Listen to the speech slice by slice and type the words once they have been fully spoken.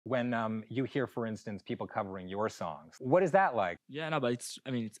when you hear, for instance, people covering your songs? What is that like? Yeah, no, but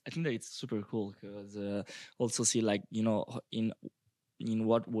I think that it's super cool because also see like in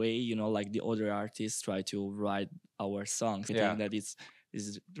what way like the other artists try to write our songs. I Yeah. think that it's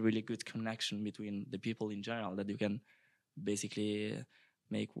is really good connection between the people in general that you can basically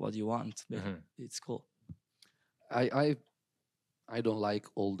make what you want. It's cool. I don't like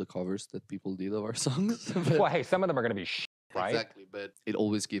all the covers that people did of our songs. Well, hey, some of them are going to be right? Exactly, but it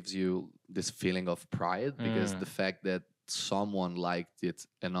always gives you this feeling of pride because the fact that someone liked it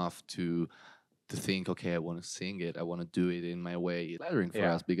enough to think, okay, I want to sing it, I want to do it in my way, it's flattering for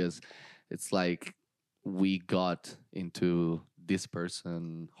us because it's like we got into this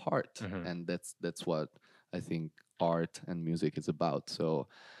person's heart, and that's what I think art and music is about. So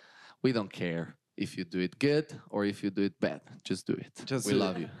we don't care if you do it good or if you do it bad. Just do it. We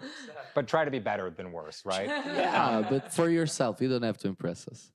love you. But try to be better than worse, right? Yeah, but for yourself, you don't have to impress us.